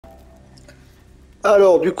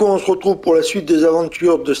Alors, du coup, on se retrouve pour la suite des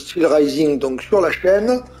aventures de Steelrising, donc sur la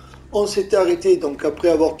chaîne. On s'était arrêté, donc après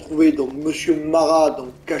avoir trouvé donc Monsieur Marat,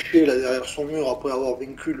 donc caché là derrière son mur, après avoir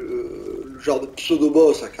vaincu le genre de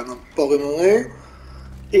pseudo-boss, qui en a pas vraiment un.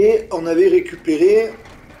 Et on avait récupéré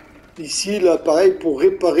ici l'appareil pour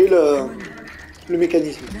réparer le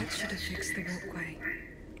mécanisme. That should have fixed the walkway.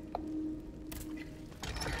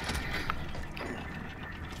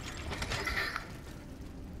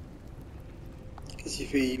 Qu'est-ce qu'il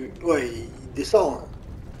fait? Ouais, il descend, hein.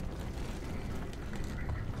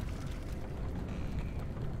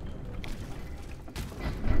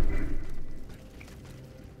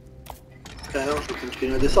 Ah non, je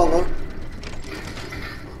continue à descendre, hein.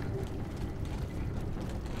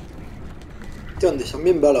 Putain, on descend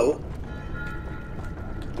bien bas là-haut.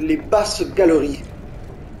 Les basses galeries.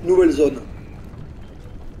 Nouvelle zone.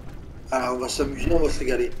 Alors, on va s'amuser, on va se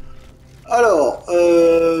régaler. Alors,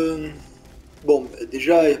 bon, ben,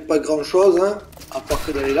 déjà, il n'y a pas grand-chose, hein, à part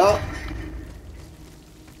que d'aller là.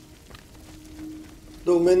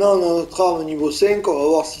 Donc maintenant, on a notre arme niveau 5, on va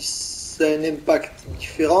voir si ça a un impact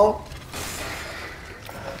différent.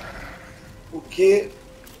 Ok,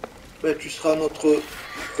 ben, tu seras notre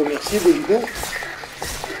première cible du coup.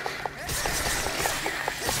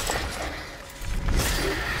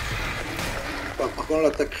 Enfin, par contre,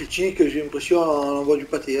 l'attaque critique, j'ai l'impression on envoie du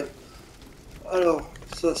pâté, hein. Alors,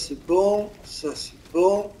 ça c'est bon, ça c'est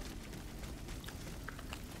bon.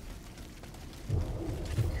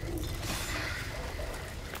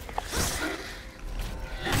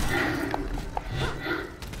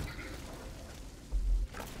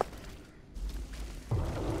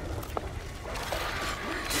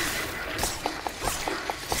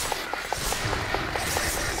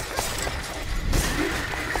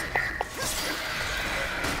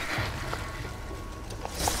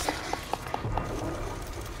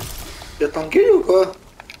 Il y a tanké ou quoi?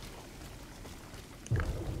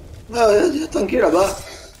 Ah ouais, il y a tanké là-bas.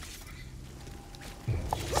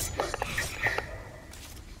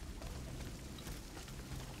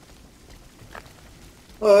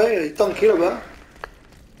 Ouais, il est tanké là-bas.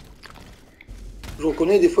 Je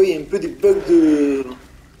reconnais, des fois, il y a un peu des bugs de...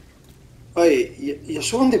 Ouais, il y a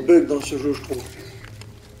souvent des bugs dans ce jeu, je trouve.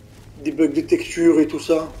 Des bugs de texture et tout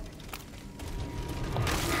ça.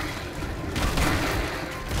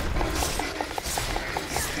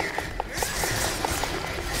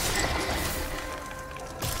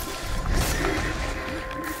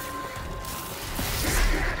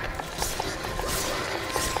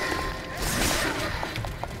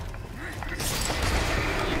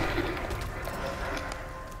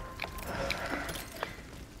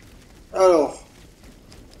 Alors,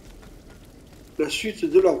 la suite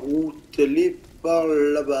de la route, elle est par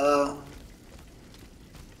là-bas.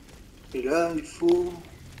 Et là, il faut...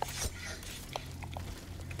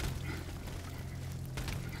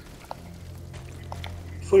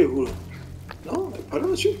 Il faut les où, là? Non, elle est pas là,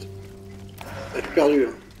 la suite. Elle est perdue,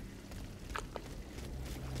 hein.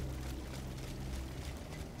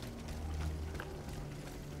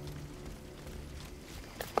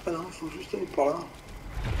 Ah non, il faut juste aller par là.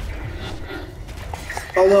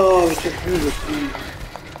 Ah non, mais c'est plus, je suis...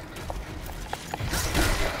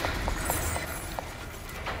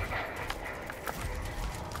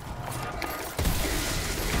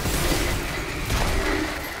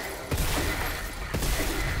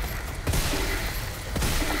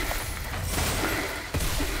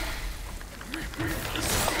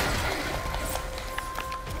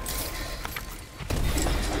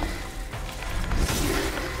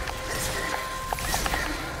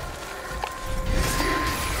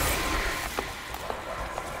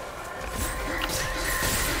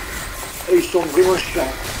 Et ils sont vraiment chiants.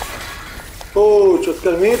 Oh, tu vas te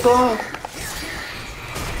calmer, toi?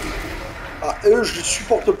 Ah, eux, je les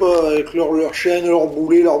supporte pas, avec leur chaîne, leur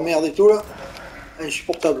boulet, leur merde et tout, là.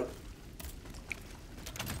 Insupportable.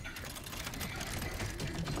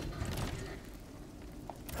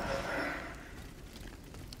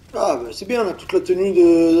 Ah, ben c'est bien, on a toute la tenue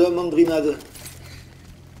de la mandrinade.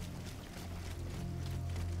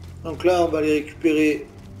 Donc là, on va aller récupérer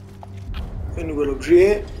un nouvel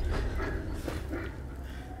objet.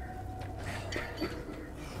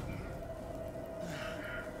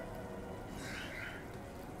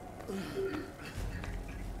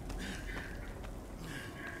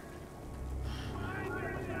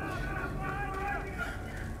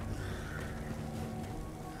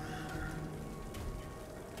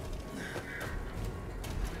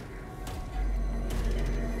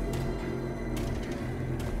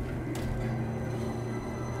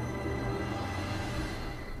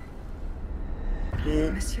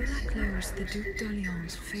 Monsieur Laclos, the Duc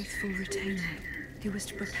d'Orléans' faithful retainer. He was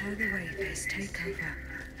to prepare the way for his takeover,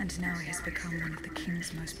 and now he has become one of the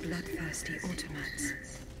king's most bloodthirsty automats.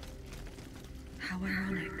 How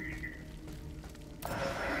ironic.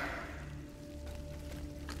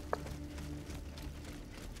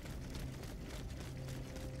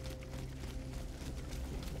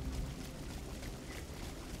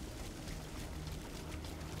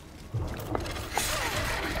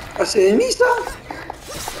 Ah, c'est ennemi ça?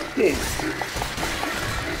 Okay.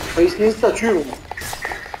 Ah, c'est une statue. Moi.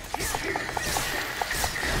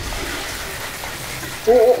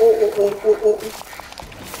 Oh oh oh oh oh oh oh.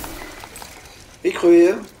 Et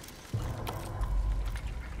crevé, hein?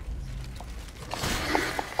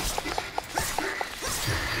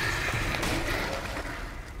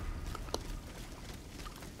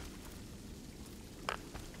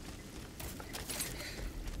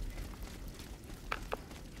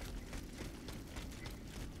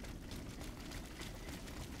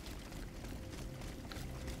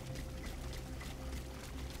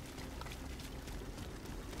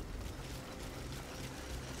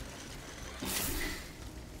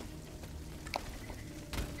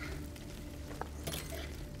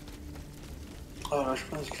 Voilà, je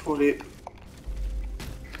pense qu'il faut aller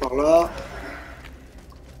par là.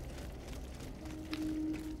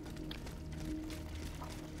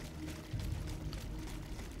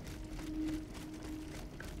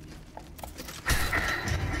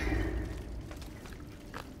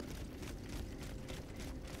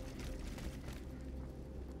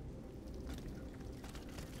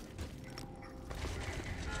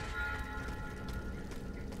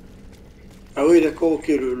 Ah oui, d'accord, ok,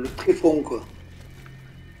 le tréfonds, quoi.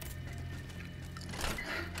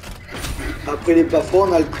 Après les plafonds,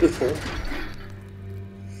 on a le tréfonds.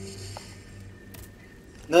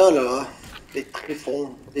 Là, là, les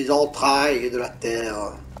tréfonds, les entrailles de la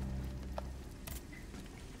terre.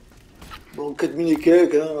 Bon, 4000 et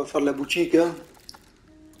quelques, hein, on va faire de la boutique, hein.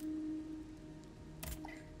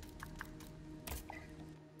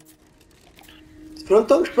 Ça fait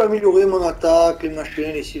longtemps que je peux améliorer mon attaque, les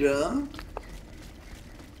machines, les cylindres. Hein.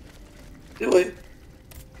 C'est vrai.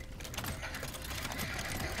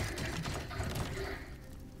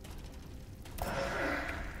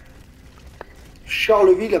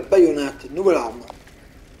 Charleville à baïonnette, nouvelle arme.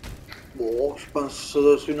 Bon, je pense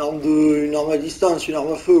que c'est une arme à distance, une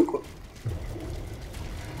arme à feu, quoi.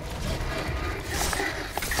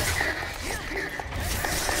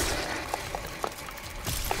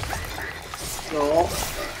 Non.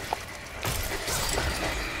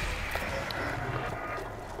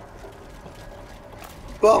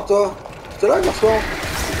 Pars, toi. T'es là, garçon.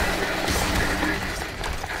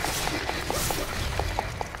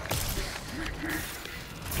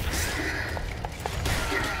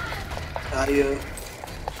 Aïe.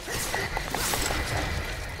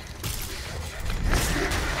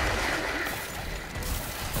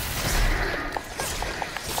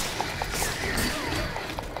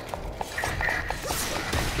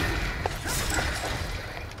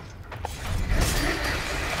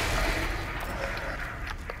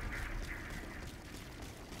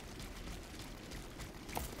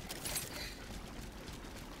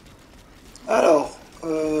 Alors,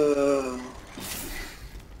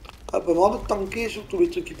 pas mal de tanker sur tous les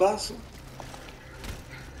trucs qui passent.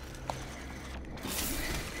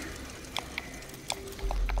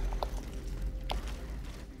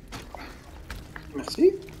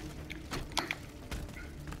 Merci.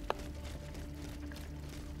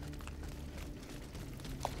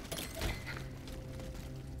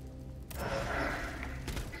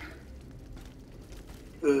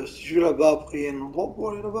 Si je vais là-bas, après il y a un endroit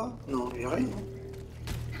pour aller là-bas? Non, il n'y a rien.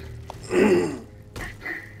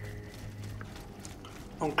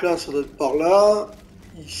 Donc là, ça doit être par là.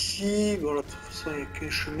 Ici, bon, là, de toute façon, il n'y a qu'un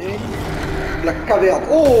chemin. La caverne.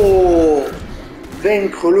 Oh!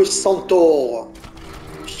 Vaincre le Centaure.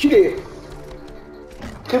 Stylé.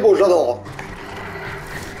 Très beau, j'adore.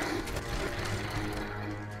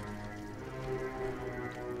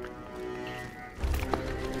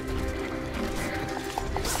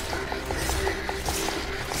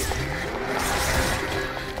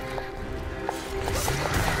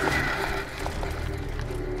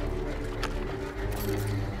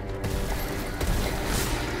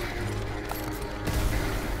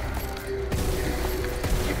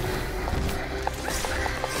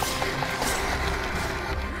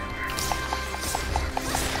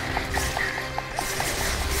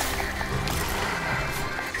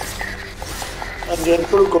 On dirait un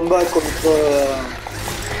peu le combat contre...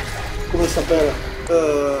 comment il s'appelle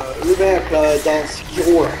le mec là, dans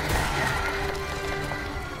Sekiro là.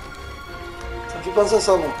 Ça me fait penser à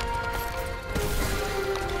ça moi.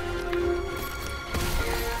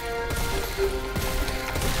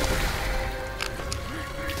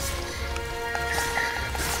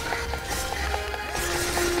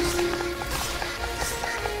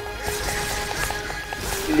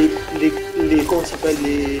 comment ça s'appelle,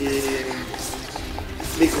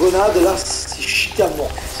 les grenades, là, c'est shit à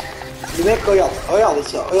mort. Le mec, regarde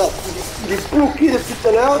ça, regarde, il est bloqué depuis tout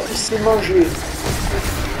à l'heure, il s'est mangé.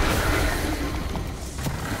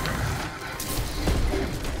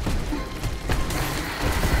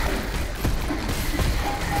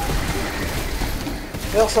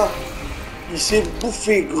 Regarde ça, il s'est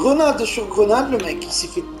bouffé grenade sur grenade, le mec, il s'est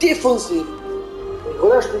fait défoncer. Les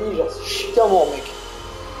grenades, je te dis, genre, c'est shit à mort, mec.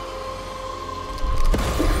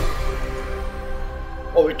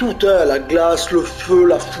 Oh mais tout, hein, la glace, le feu,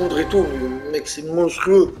 la foudre et tout, mais, mec, c'est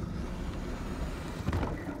monstrueux.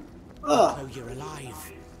 Ah. Oh, you're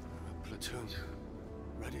alive. Platoon,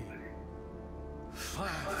 ready. Fire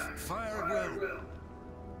at will.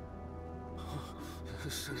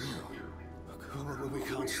 We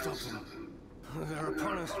can't stop them. They're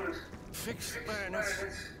upon us. Fix the bayonets.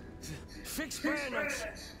 Fix bayonets.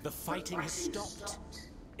 The fighting has stopped.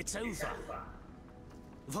 It's over.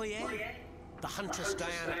 Voyez? The Huntress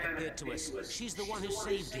Diana appeared to us. She's the one who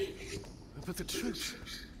saved you. But the troops.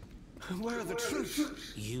 Where are the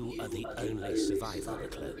troops? You are the only survivor,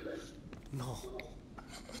 Laclos. No.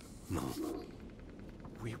 No.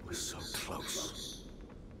 We were so close.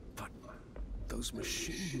 But those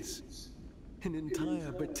machines. An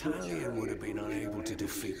entire battalion would have been unable to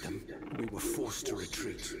defeat them. We were forced to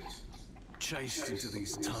retreat. Chased into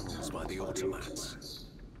these tunnels by the automats.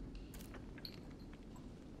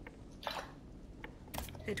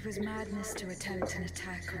 It was madness to attempt an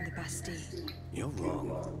attack on the Bastille. You're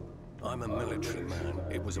wrong. I'm a military man.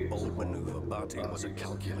 It was a bold maneuver, but it was a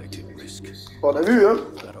calculated risk. On a vu,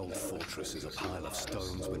 hein? That old fortress is a pile of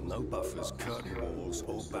stones with no buffers, curtain walls,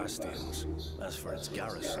 or bastions. As for its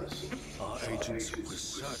garrison, our agents were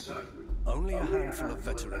certain. Only a handful of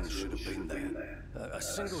veterans should have been there. A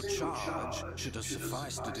single charge should have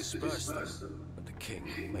sufficed to disperse them. But the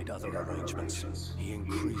king made other arrangements. He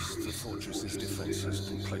increased the fortress's defenses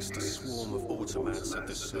and placed a swarm of automats at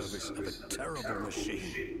the service of a terrible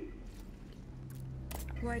machine.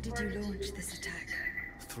 Why did you launch this attack?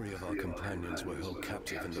 3 of our companions were held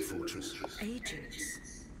captive in the fortress. Agents?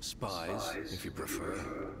 Spies, if you prefer.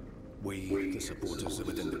 We, the supporters are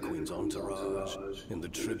within the Queen's entourage, in the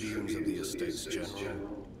tribunes of the Estates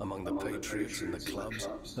General, among the patriots in the clubs,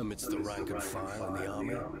 amidst the rank and file in the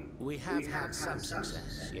army. We have had some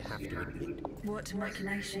success, you have to admit. What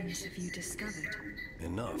machinations have you discovered?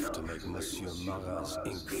 Enough to make Monsieur Marat's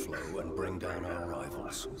ink flow and bring down our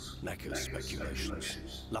rivals. Necker's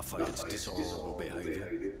speculations, Lafayette's dishonorable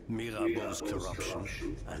behavior, Mirabeau's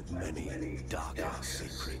corruption, and many darker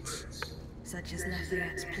secrets. Such as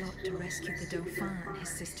Lafayette's plot to rescue the Dauphin and his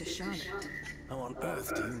sister Charlotte. How on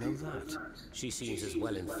earth do you know that? She seems as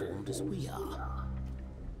well informed as we are.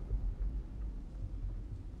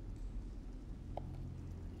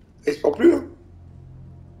 Et c'est pas plus, hein.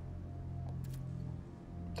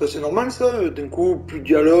 Ça c'est normal ça, d'un coup, plus de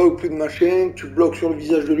dialogue, plus de machin, tu bloques sur le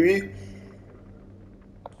visage de lui.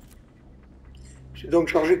 J'ai donc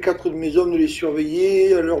chargé 4 de mes hommes de les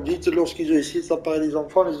surveiller. À leur dites, lorsqu'ils ont essayé de s'emparer des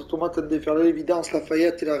enfants, les automates ont déferlé l'évidence.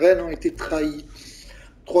 Lafayette et la reine ont été trahis.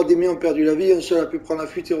 3 des miens ont perdu la vie, un seul a pu prendre la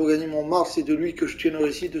fuite et regagner Montmartre. C'est de lui que je tiens le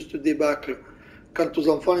récit de ce débâcle. Quant aux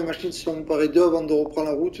enfants, les machines se sont emparées d'eux avant de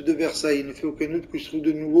reprendre la route de Versailles. Il ne fait aucun doute qu'ils se trouvent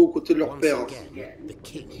de nouveau aux côtés de leur père.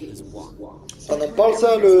 Ça en parle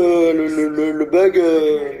ça, le bug Now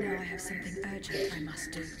I have something urgent I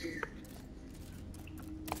must do.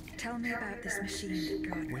 Tell me about this machine that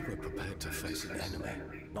God... We were prepared to face an enemy,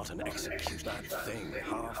 not an execution. That thing,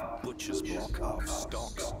 half butcher's block, half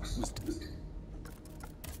stocks, was...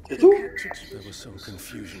 C'est tout? There was some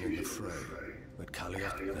confusion in the fray. At Calais,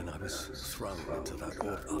 then I was thrown into that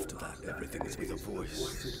order. After that, everything is with a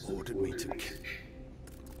voice that ordered me to kill.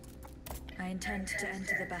 I intend to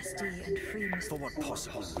enter the Bastille and free Mr. For what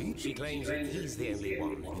possible reason? She claims that he's the only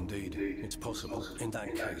one. Indeed, it's possible. In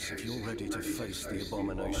that case, if you're ready to face the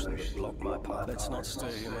abomination that blocked my path, let's not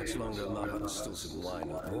stay here much longer. Marat's still some wine.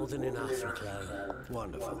 More than enough, Laclos.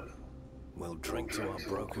 Wonderful. We'll drink to our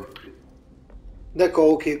broken...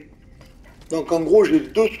 D'accord, ok. Donc en gros, j'ai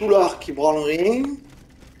 2 soulards qui branlent rien,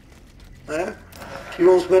 hein, qui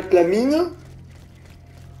vont se mettre la mine,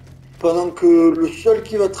 pendant que le seul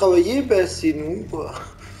qui va travailler, ben c'est nous, quoi.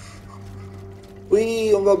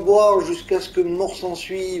 Oui, on va boire jusqu'à ce que mort s'en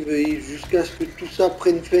suive et jusqu'à ce que tout ça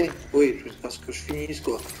prenne fin. Oui, jusqu'à ce que je finisse,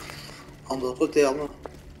 quoi. En d'autres termes.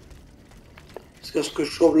 Jusqu'à ce que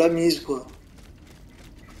je sauve la mise, quoi.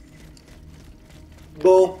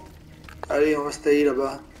 Bon. Allez, on va se tailler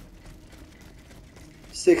là-bas.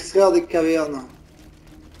 S'extraire des cavernes.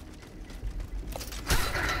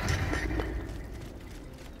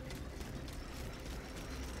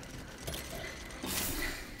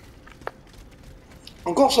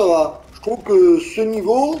 Encore ça va. Je trouve que ce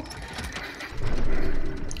niveau,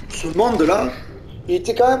 ce monde-là, il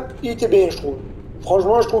était quand même, il était bien, je trouve.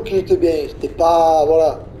 Franchement, je trouve qu'il était bien. C'était pas,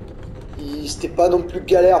 voilà, c'était pas non plus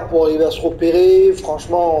galère pour arriver à se repérer.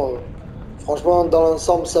 Franchement, dans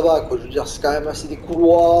l'ensemble, ça va, quoi. Je veux dire, c'est quand même assez des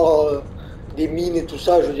couloirs, des mines et tout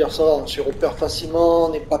ça. Je veux dire, ça va, on s'y repère facilement,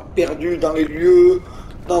 on n'est pas perdu dans les lieux.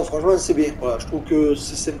 Non, franchement, c'est bien. Voilà, je trouve que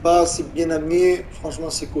c'est sympa, c'est bien amené.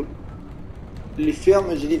 Franchement, c'est cool. Les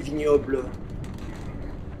fermes et les vignobles.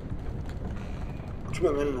 Tu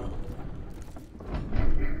m'amènes là.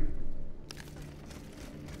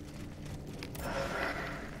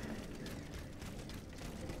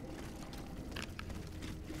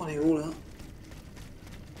 On est où là?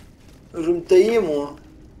 Je vais me tailler moi.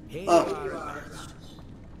 Here Ah, you are at last.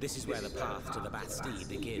 This is where the path to the Bastille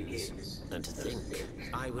begins. And to think,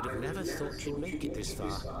 I would have never thought you'd make it this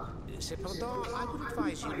far. Cependant, I would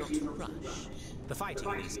advise you not to rush. The fighting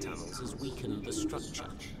in these tunnels has weakened the structure.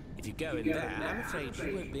 If you go in there, I'm afraid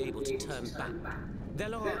you won't be able to turn back.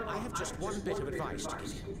 Delor, I have just one bit of advice to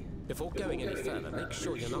give you. Before going any further, make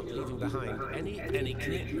sure you're not leaving behind any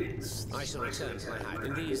commitments. I shall return to my hive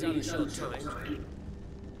in these unshort times.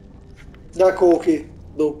 d'accord, ok.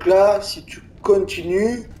 Donc là, si tu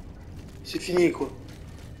continues, c'est fini quoi.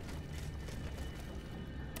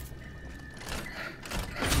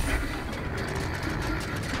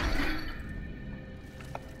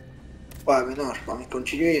 Ouais, mais non, je peux envie de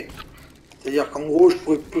continuer. C'est-à-dire qu'en gros, je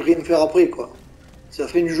pourrais plus rien faire après quoi. C'est la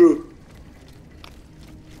fin du jeu.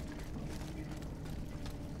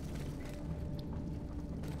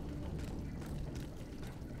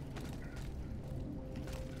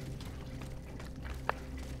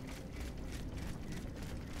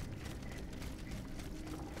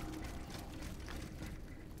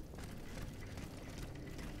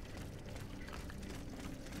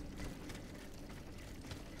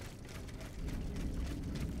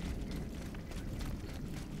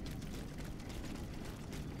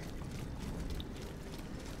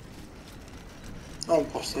 Non,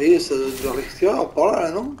 pour ça y est, ça doit être vers l'extérieur, par là,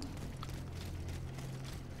 là, non?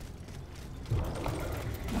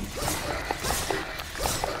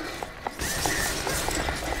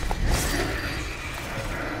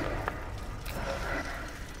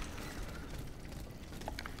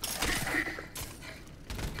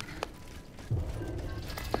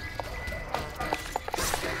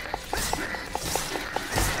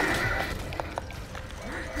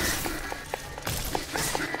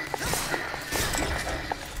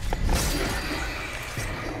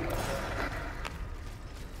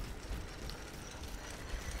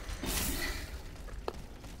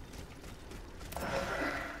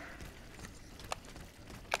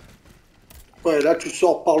 Ouais, là, tu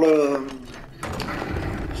sors par le...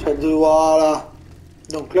 Sors de... Voilà.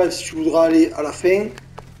 Donc là, si tu voudras aller à la fin,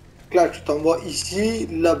 là, tu t'envoies ici,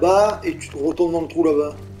 là-bas, et tu te retournes dans le trou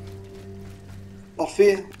là-bas.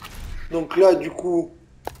 Parfait. Donc là, du coup,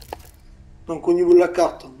 donc au niveau de la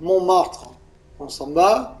carte, Montmartre, on s'en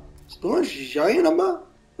va. C'est dommage, j'ai rien là-bas.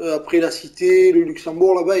 Après la cité, le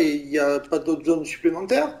Luxembourg, là-bas, il n'y a pas d'autres zones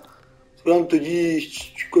supplémentaires. Parce que là, on te dit,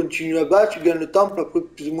 si tu continues là-bas, tu gagnes le temple, après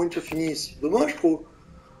plus ou moins tu as fini. C'est dommage, je trouve.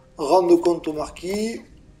 Rendre compte au marquis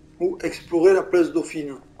ou explorer la place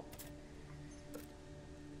Dauphine.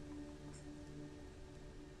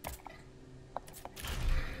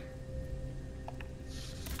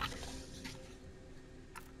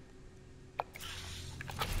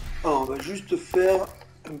 Alors, on va juste faire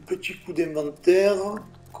un petit coup d'inventaire,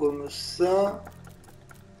 comme ça.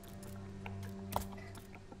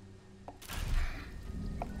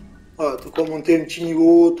 Voilà, de quoi monter un petit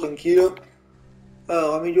niveau, tranquille.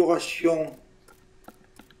 Alors, amélioration.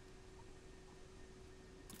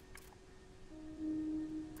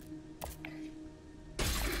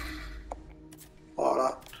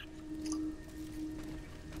 Voilà.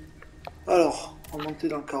 Alors, on va monter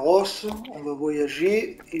dans le carrosse, on va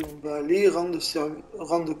voyager et on va aller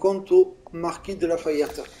rendre compte au marquis de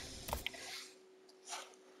Lafayette.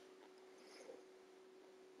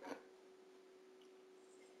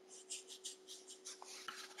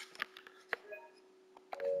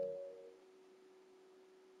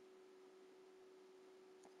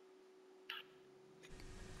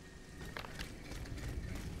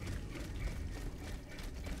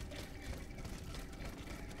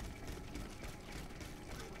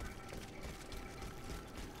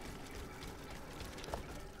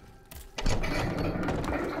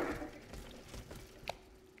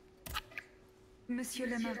 Monsieur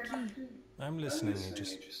le Marquis. I'm listening,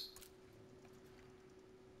 Aegis.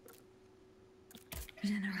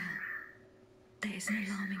 General, there is an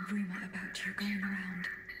alarming rumor about you going around.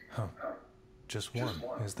 Huh. just one,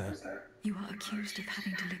 is there? You are accused of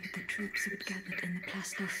having delivered the troops who had gathered in the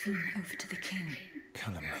Place Dauphine over to the king.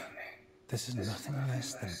 Calumny. This is nothing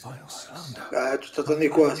less than vile slander. Ah, tu t'attendais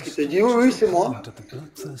quoi? Ce qu'il t'a dit? Oui, oui, c'est moi. The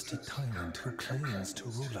bloodthirsty tyrant who claims to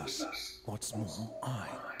rule us. What's more, I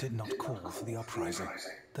did not call for the uprising.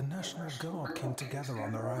 The National Guard came together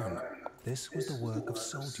on their own. This was the work of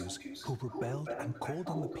soldiers who rebelled and called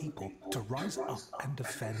on the people to rise up and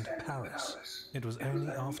defend Paris. It was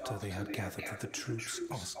only after they had gathered that the troops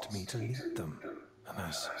asked me to lead them.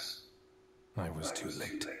 Alas, I was too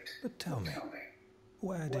late. But tell me,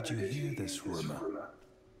 where did you hear this rumor?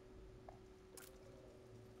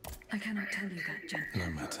 I cannot tell you that,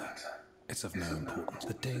 gentleman. No matter. It's of no importance.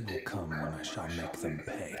 The day will come when I shall make them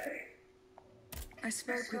pay. I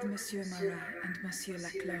spoke with Monsieur Marat and Monsieur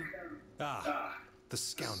Laclos. Ah, the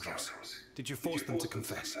scoundrels. Did you force them to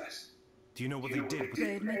confess? Do you know what they did with...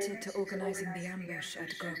 They admitted to organizing the ambush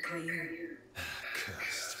at Gros Caillou.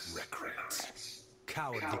 Cursed recreants.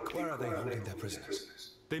 Cowardly. Where are they holding their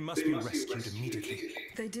prisoners? They must be rescued immediately.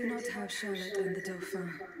 They do not have Charlotte and the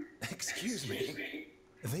Dauphin. Excuse me?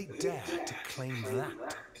 They dare to claim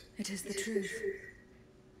that? It is the truth.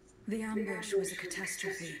 The ambush was a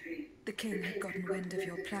catastrophe. The king had gotten wind of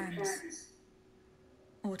your plans.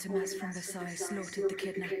 Automats from Versailles slaughtered the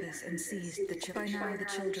kidnappers and seized the children. By now, the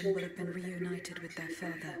children will have been reunited with their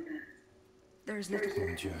father. There is little...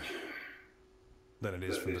 Mon Dieu. Then it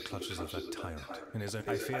is from the clutches of that tyrant. And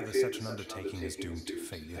I fear that such an undertaking is doomed to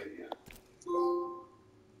failure.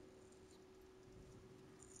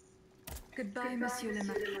 Goodbye, Monsieur le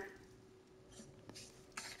Marquis.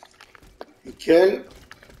 Nickel.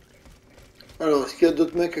 Alors, est-ce qu'il y a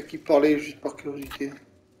d'autres mecs à qui parler, juste par curiosité?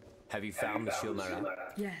 Have you found Monsieur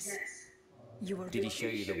Marat? Yes. You are... Did he show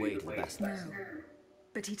you the way to the Bastille? No.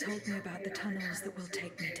 But he told me about the tunnels that will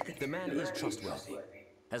take me to the... The man is trustworthy.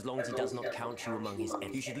 As long as he does not count you among his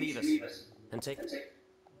enemies. You should leave us and take...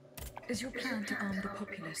 Is your plan to arm the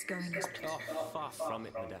populace going as planned? Oh, far from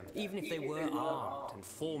it, madame. Even if they were armed and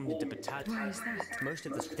formed into battalions... Why is that? Most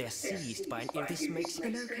of the... They're seized by an... This makes...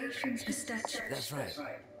 The locations, the statue... That's right.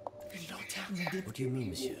 What do you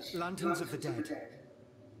mean, monsieur? Lanterns of the dead.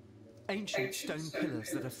 Ancient stone pillars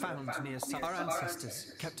that are found near our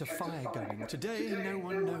ancestors kept a fire going. Today, no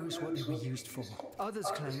one knows what they were used for. Others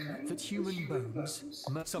claim that human bones,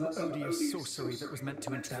 some odious sorcery that was meant to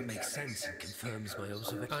That makes sense and confirms my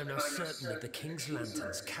observation. I'm now certain that the king's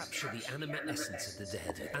lanterns capture the animate essence of the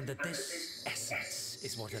dead, and that this essence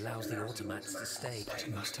is what allows the automats to stay. But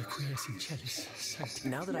must acquiesce in Celis.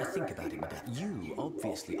 Now that I think about it, madame, you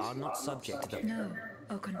obviously are not subject to the... No,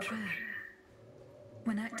 au contraire.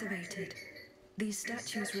 When activated, these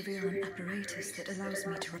statues reveal an apparatus that allows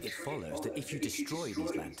me to... It follows that if you destroy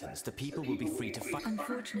these lanterns, the people will be free to fight.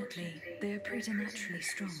 Unfortunately, they are preternaturally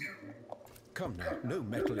strong. Come now, no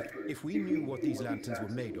metal. If we knew what these lanterns were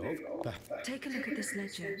made of... Take a look at this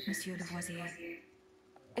ledger, Monsieur Lavoisier.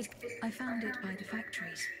 I found it by the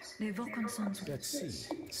factories. Les Vaucansons... Let's see.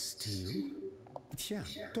 Steel?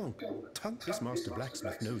 Tiens, donc, this master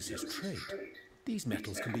blacksmith knows his trade. These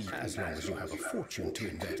metals can be as long as you have a fortune to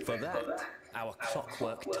invest. For that, our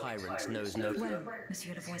clockwork tyrant knows no... Well,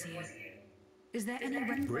 Monsieur Lavoisier, is there any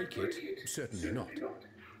way... Break it? Certainly not.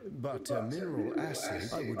 But mineral acid,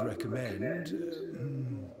 I would recommend...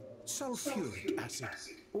 sulfuric acid.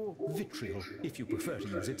 Or vitriol, if you prefer to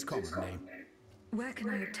use its common name. Where can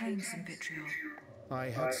I obtain some vitriol? I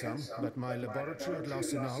had some, but my laboratory at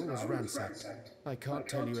L'Arsenal was ransacked. I can't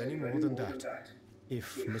tell you any more than that.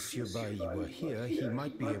 If Monsieur Bailly were here, he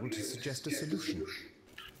might be able to suggest a solution.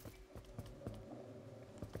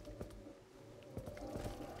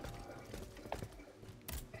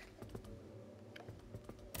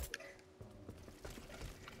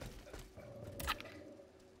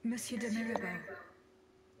 Monsieur de Mirabeau,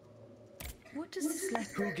 what does this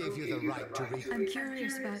letter... Who gave you the right to read? I'm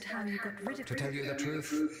curious about how you got rid of To tell you the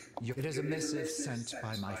truth, it is a missive sent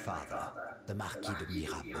by my father, the Marquis de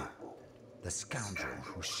Mirabeau. The scoundrel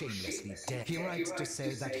who shamelessly dared. He writes to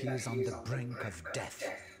say that he is on the brink of death.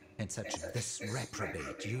 And this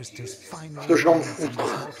reprobate used his final moments on this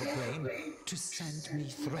mortal plane to send me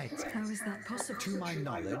threats. How is that possible? To my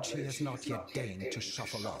knowledge, he has not yet deigned to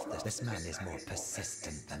shuffle off this. This man is more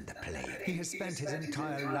persistent than the plague. He has spent his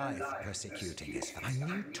entire life persecuting his family.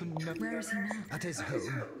 I need to know... Where is he now? At his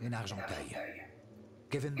home in Argenteuil.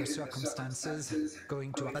 Given the circumstances,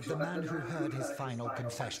 going to... But the man who heard his final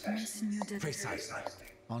confession... Precisely.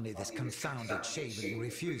 Only this confounded shaveling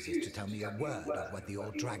refuses to tell me a word of what the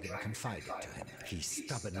old dragon confided to him. He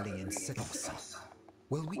stubbornly insists.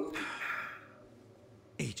 Will we...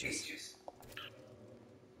 Ages.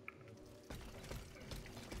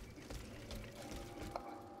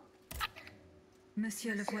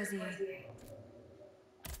 Monsieur Lavoisier,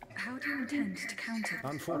 how do you intend to counter?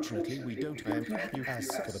 Unfortunately, we don't have you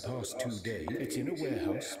as for the past 2 days. It's in a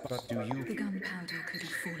warehouse, but do you... The gunpowder could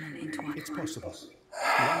have fallen into our... It's possible.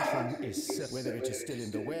 One thing is whether it is still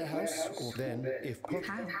in the warehouse, or then, if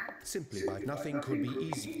How? simply by nothing could be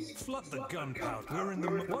easy. Flood the gunpowder. We're in the...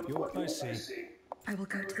 What? I see. I will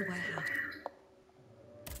go to the warehouse.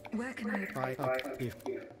 Where can I...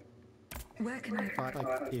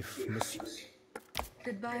 If monsieur...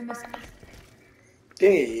 Goodbye, Miss...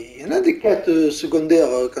 Il y en a des quêtes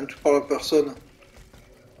secondaires quand tu parles à personne.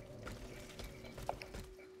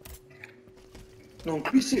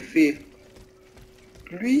 Donc lui c'est fait.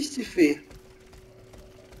 Lui c'est fait.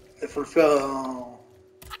 Il faut le faire en...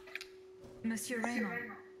 Monsieur Raymond.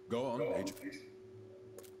 Go on, Agent.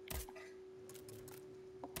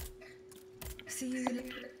 See you...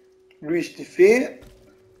 Lui c'était fait.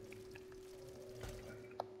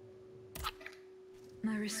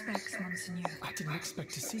 My respects, Monseigneur. I didn't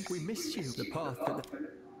expect to see. We missed you. The path that...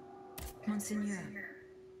 Monseigneur.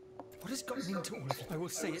 What has gotten into all of you? I will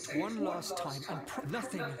say it one last time, and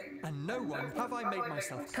nothing and no one have I made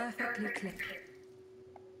myself... Perfectly clear.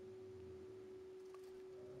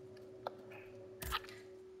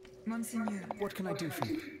 Monseigneur. What can I do for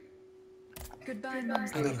you? Goodbye,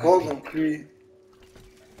 Monseigneur. D'accord, donc lui, il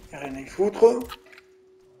n'y a rien à y foutre.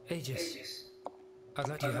 Aegis, I'd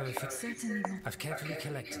like to have a fix. Certainly not. I've carefully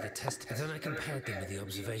collected the tests, and then I compared them with the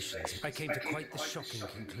observations. I came to quite the shocking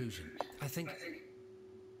conclusion.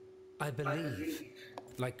 I believe,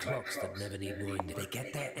 like clocks that never need winding, they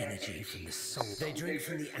get their energy from the soul. They drink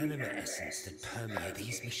from the anima essence that permeate.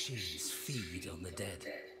 These machines feed on the dead.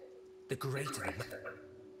 The greater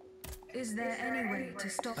the... Is there any way to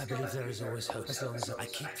stop... I believe there is always hope, as long as I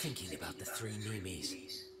keep thinking about the three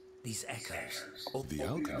Nemes. These echoes. Oh, the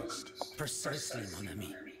alchemist. Precisely, mon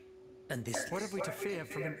ami. And this... What have we to fear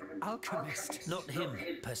from an alchemist? Not him,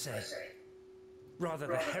 per se. Rather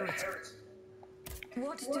the heretic.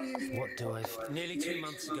 What do you... What do I... Nearly 2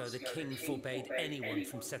 months ago, the king forbade anyone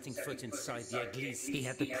from setting foot inside the église. He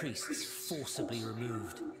had the priests forcibly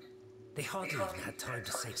removed. They hardly even had time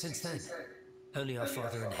to say. Since then, only our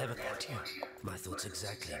Father in heaven... My thoughts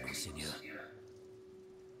exactly, Monseigneur.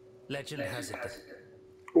 Legend has it that...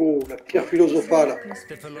 Oh, la pierre philosophale.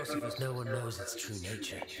 The philosophers, no one knows its true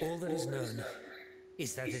nature. All that is known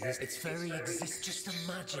is that it is its very existence. Just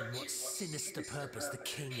imagine what sinister purpose the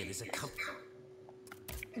king and his accomplice...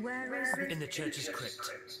 Where is the... In the church's crypt.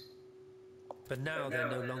 But now they're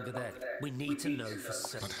no longer there. We need to know for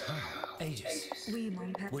certain. But how? Aegis. Oui,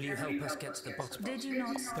 mon père. Will you help us get to the bottom? Did you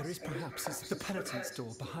not... There is perhaps the penitence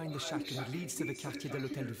door behind the chateau that leads to the quartier de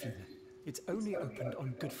l'Hôtel de Ville. It's only opened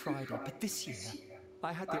on Good Friday, but this year,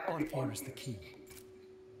 I had the honor here as the key.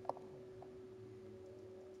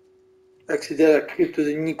 Accéder à la crypte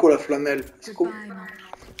de Nicolas Flamel. Ça Goodbye, mon...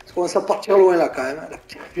 commence à partir loin là quand même. Hein. La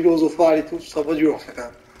pierre philosophale et tout, ça va dur ça quand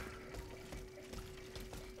même.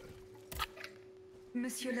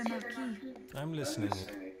 Monsieur le Marquis. I'm listening.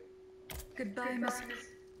 Goodbye, Monsieur...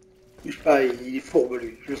 Je sais pas, il est fourbe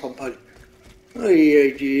lui, je le sens pas lui. Oui,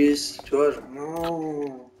 Aegis, tu vois, genre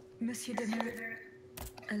non. Monsieur de Mer...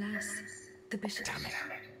 Alas, the bishop... Damn it.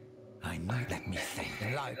 I know. Let me think.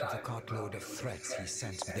 In light of the cartload of threats he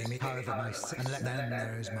sent me, they may however my sin, and then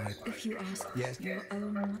there is my... If you ask Yes. your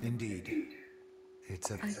own... Indeed. It's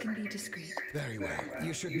a... I can be discreet. Very well.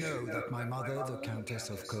 You should know that my mother, the Countess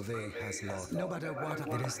of Covey, has lost. No matter what it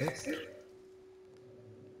is,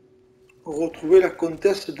 Retrouver la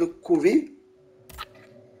comtesse de Covey.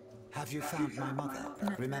 Have you found my mother?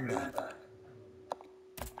 Remember.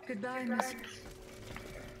 Goodbye, Monsieur...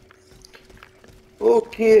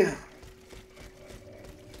 Ok. Ouais,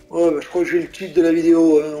 bah, je crois que j'ai le titre de la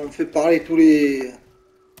vidéo. Hein. On fait parler tous les...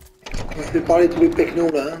 On fait parler tous les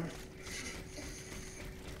pecnos là. Hein.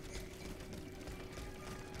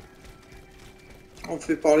 On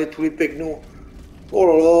fait parler tous les pecnos. Oh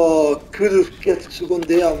là là, que de quêtes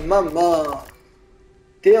secondaires, maman.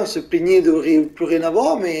 On se plaignait de plus rien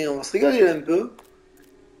avoir, mais on va se régaler là un peu.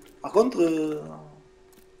 Par contre,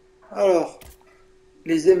 alors,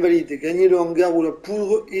 les invalides, gagner le hangar où la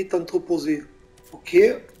poudre est entreposée. Ok.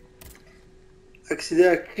 Accéder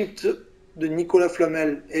à la crypte de Nicolas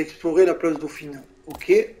Flamel et explorer la place Dauphine. Ok.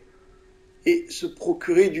 Et se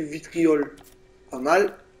procurer du vitriol. Pas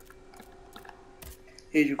mal.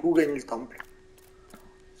 Et du coup, gagner le temple.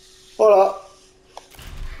 Voilà.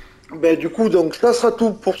 Ben, du coup, donc ça sera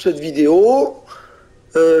tout pour cette vidéo.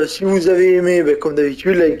 Si vous avez aimé, ben, comme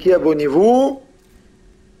d'habitude, likez, abonnez-vous.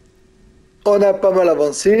 On a pas mal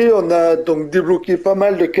avancé. On a donc débloqué pas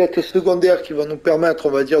mal de quêtes secondaires qui vont nous permettre,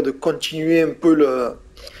 on va dire, de continuer un peu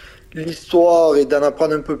l'histoire et d'en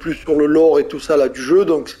apprendre un peu plus sur le lore et tout ça là du jeu,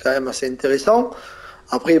 donc c'est quand même assez intéressant.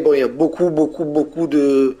 Après, bon, il y a beaucoup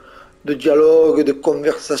de dialogues, de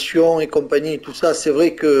conversations et compagnie et tout ça. C'est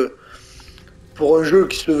vrai que pour un jeu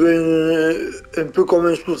qui se veut un peu comme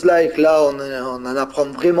un Souls-like, là, on en apprend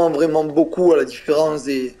vraiment beaucoup à la différence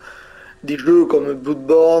des jeux comme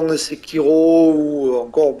Bloodborne, Sekiro ou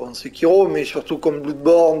encore bon, Sekiro, mais surtout comme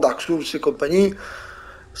Bloodborne, Dark Souls et compagnie.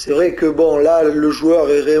 C'est vrai que bon, là, le joueur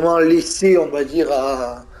est vraiment laissé, on va dire,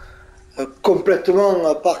 complètement,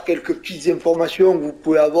 à part quelques petites informations que vous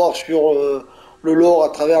pouvez avoir sur le lore à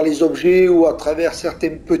travers les objets ou à travers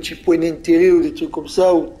certains petits points d'intérêt ou des trucs comme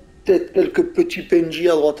ça, ou peut-être quelques petits PNJ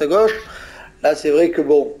à droite à gauche. Là, c'est vrai que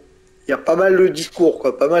bon, il y a pas mal de discours,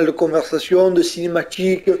 quoi, pas mal de conversations, de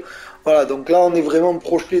cinématiques. Voilà, donc là, on est vraiment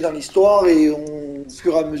projeté dans l'histoire et au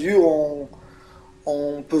fur et à mesure,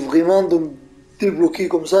 on peut vraiment donc débloquer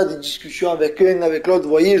comme ça des discussions avec un, avec l'autre. Vous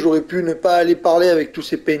voyez, j'aurais pu ne pas aller parler avec tous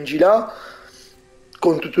ces PNJ là,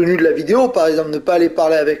 compte tenu de la vidéo, par exemple, ne pas aller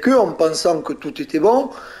parler avec eux en pensant que tout était bon.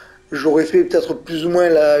 J'aurais fait peut-être plus ou moins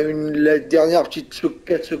la dernière petite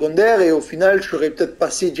quête secondaire et au final, je serais peut-être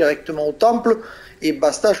passé directement au temple et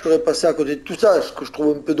basta, je serais passé à côté de tout ça, ce que je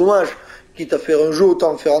trouve un peu dommage. Quitte à faire un jeu,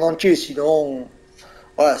 autant faire en entier, sinon,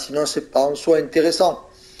 voilà, sinon c'est pas en soi intéressant.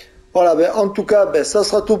 Voilà, ben, en tout cas, ben, ça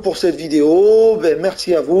sera tout pour cette vidéo. Ben,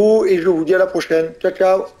 merci à vous et je vous dis à la prochaine. Ciao,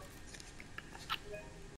 ciao.